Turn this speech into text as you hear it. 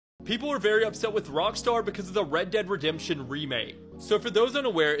People are very upset with Rockstar because of the Red Dead Redemption remake. So for those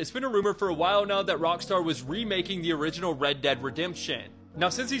unaware, it's been a rumor for a while now that Rockstar was remaking the original Red Dead Redemption. Now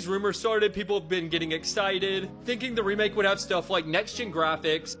since these rumors started, people have been getting excited, thinking the remake would have stuff like next-gen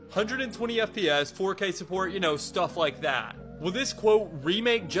graphics, 120 FPS, 4K support, stuff like that. Well, this quote,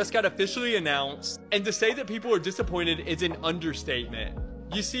 remake just got officially announced, and to say that people are disappointed is an understatement.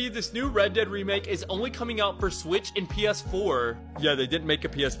 You see, this new Red Dead remake is only coming out for Switch and PS4. Yeah, they didn't make a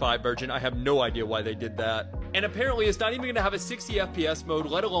PS5 version. I have no idea why they did that. And apparently it's not even going to have a 60 FPS mode,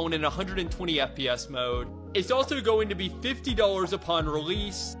 let alone an 120 FPS mode. It's also going to be $50 upon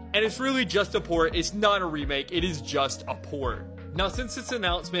release, and it's really just a port. It's not a remake, it is just a port. Now since this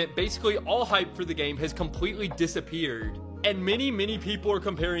announcement, basically all hype for the game has completely disappeared. And many people are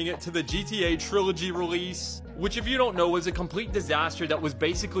comparing it to the GTA Trilogy release, which if you don't know was a complete disaster that was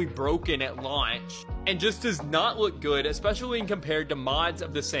basically broken at launch, and just does not look good, especially when compared to mods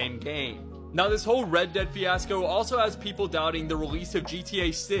of the same game. Now this whole Red Dead fiasco also has people doubting the release of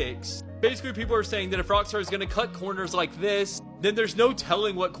GTA 6. Basically people are saying that if Rockstar is going to cut corners like this, then there's no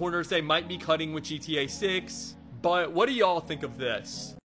telling what corners they might be cutting with GTA 6. But what do y'all think of this?